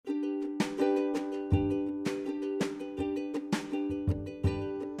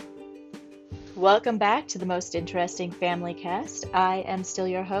Welcome back to the most interesting family cast. I am still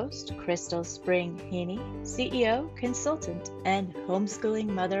your host, Crystal Spring Haney, CEO, consultant, and homeschooling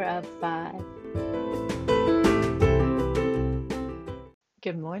mother of five.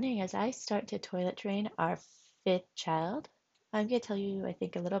 Good morning. As I start to toilet train our fifth child, I'm going to tell you, I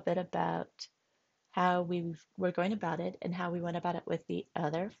think, a little bit about how we were going about it and how we went about it with the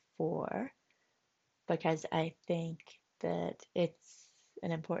other four, because I think that it's an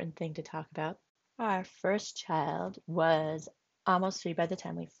important thing to talk about. Our first child was almost 3 by the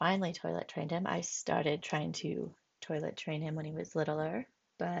time we finally toilet trained him. I started trying to toilet train him when he was littler,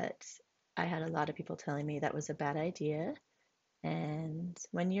 but I had a lot of people telling me that was a bad idea. And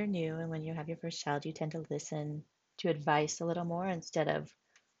when you're new and when you have your first child, you tend to listen to advice a little more instead of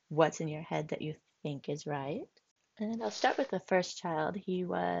what's in your head that you think is right. And I'll start with the first child. He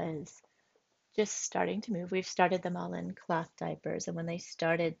was just starting to move. We've started them all in cloth diapers, and when they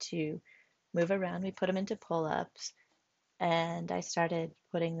started to move around, we put them into pull-ups, and I started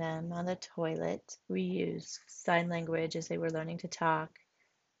putting them on the toilet. We used sign language as they were learning to talk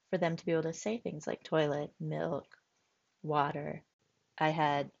for them to be able to say things like toilet, milk, water. I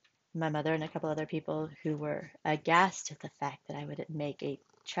had my mother and a couple other people who were aghast at the fact that I would make a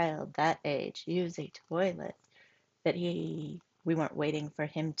child that age use a toilet, that we weren't waiting for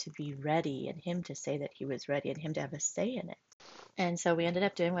him to be ready and him to say that he was ready and him to have a say in it. And so we ended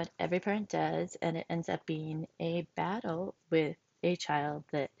up doing what every parent does, and it ends up being a battle with a child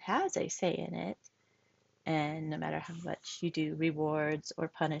that has a say in it. And no matter how much you do rewards or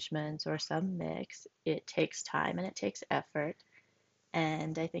punishments or some mix, it takes time and it takes effort.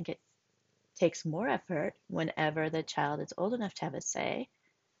 And I think it takes more effort whenever the child is old enough to have a say.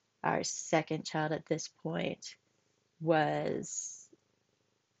 Our second child at this point was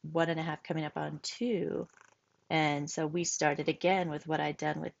 1.5 coming up on 2. And so we started again with what I'd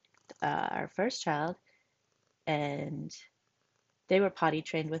done with our first child, and they were potty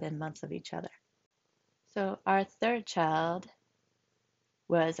trained within months of each other. So our third child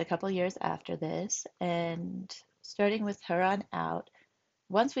was a couple years after this, and starting with her on out,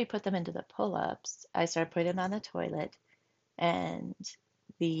 once we put them into the pull-ups, I started putting them on the toilet, and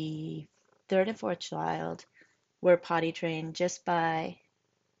the third and fourth child were potty trained just by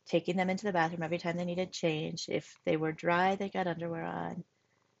taking them into the bathroom every time they needed change. If they were dry, they got underwear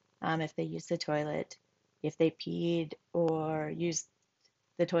on. If they used the toilet, if they peed or used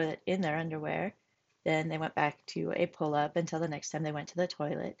the toilet in their underwear, then they went back to a pull-up until the next time they went to the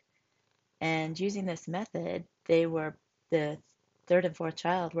toilet. And using this method, the third and fourth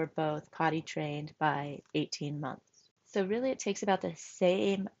child were both potty trained by 18 months. So really it takes about the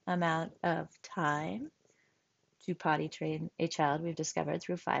same amount of time to potty train a child, we've discovered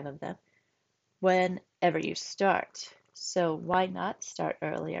through 5 of them, whenever you start. So why not start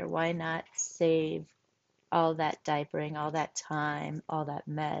earlier? Why not save all that diapering, all that time, all that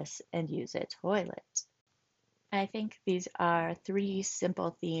mess, and use a toilet? I think these are 3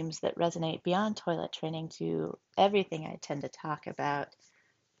 simple themes that resonate beyond toilet training to everything I tend to talk about.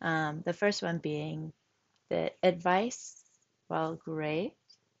 The first one being that advice, while great,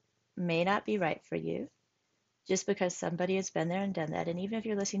 may not be right for you, just because somebody has been there and done that. And even if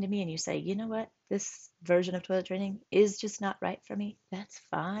you're listening to me and you say, you know what, this version of toilet training is just not right for me, that's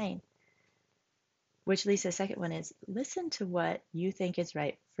fine. Which leads to the second one is listen to what you think is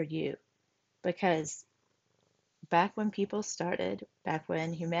right for you. Because back when people started, back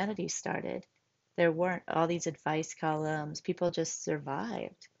when humanity started, there weren't all these advice columns. People just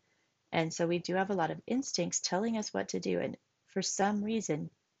survived. And so we do have a lot of instincts telling us what to do. And for some reason,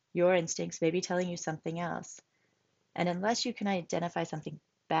 your instincts may be telling you something else. And unless you can identify something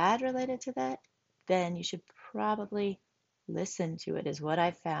bad related to that, then you should probably listen to it, is what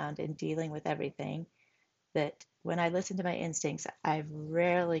I've found in dealing with everything. That when I listen to my instincts, I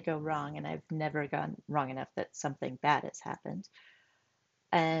rarely go wrong, and I've never gone wrong enough that something bad has happened.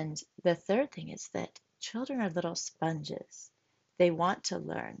 And the third thing is that children are little sponges. They want to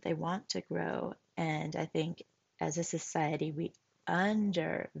learn, they want to grow. And I think as a society, we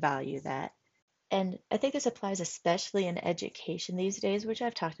undervalue that. And I think this applies especially in education these days, which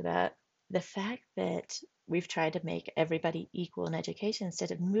I've talked about. The fact that we've tried to make everybody equal in education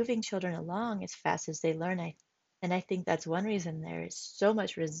instead of moving children along as fast as they learn. And I think that's one reason there is so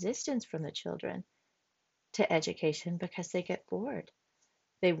much resistance from the children to education, because they get bored.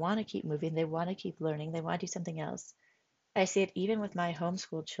 They want to keep moving, they want to keep learning, they want to do something else. I see it even with my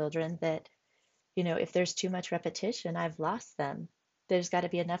homeschool children that, if there's too much repetition, I've lost them. There's got to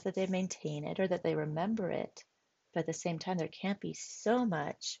be enough that they maintain it or that they remember it. But at the same time, there can't be so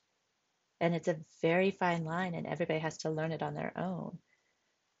much. And it's a very fine line, and everybody has to learn it on their own.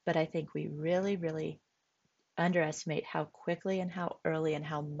 but I think we really, really underestimate how quickly and how early and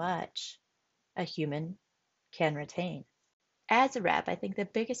how much a human can retain. As a wrap, I think the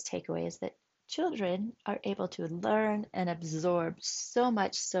biggest takeaway is that children are able to learn and absorb so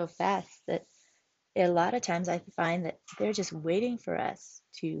much so fast that a lot of times I find that they're just waiting for us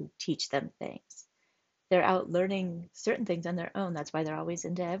to teach them things. They're out learning certain things on their own. That's why they're always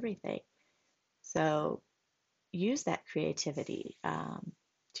into everything. So use that creativity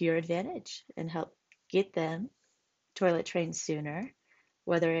to your advantage and help get them toilet trained sooner,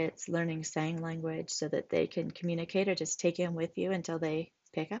 whether it's learning sign language so that they can communicate or just take in with you until they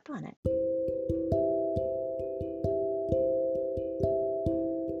pick up on it.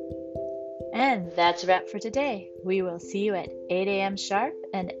 And that's a wrap for today. We will see you at 8 a.m. sharp,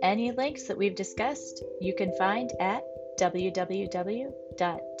 and any links that we've discussed you can find at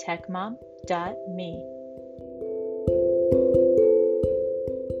www.techmom.me.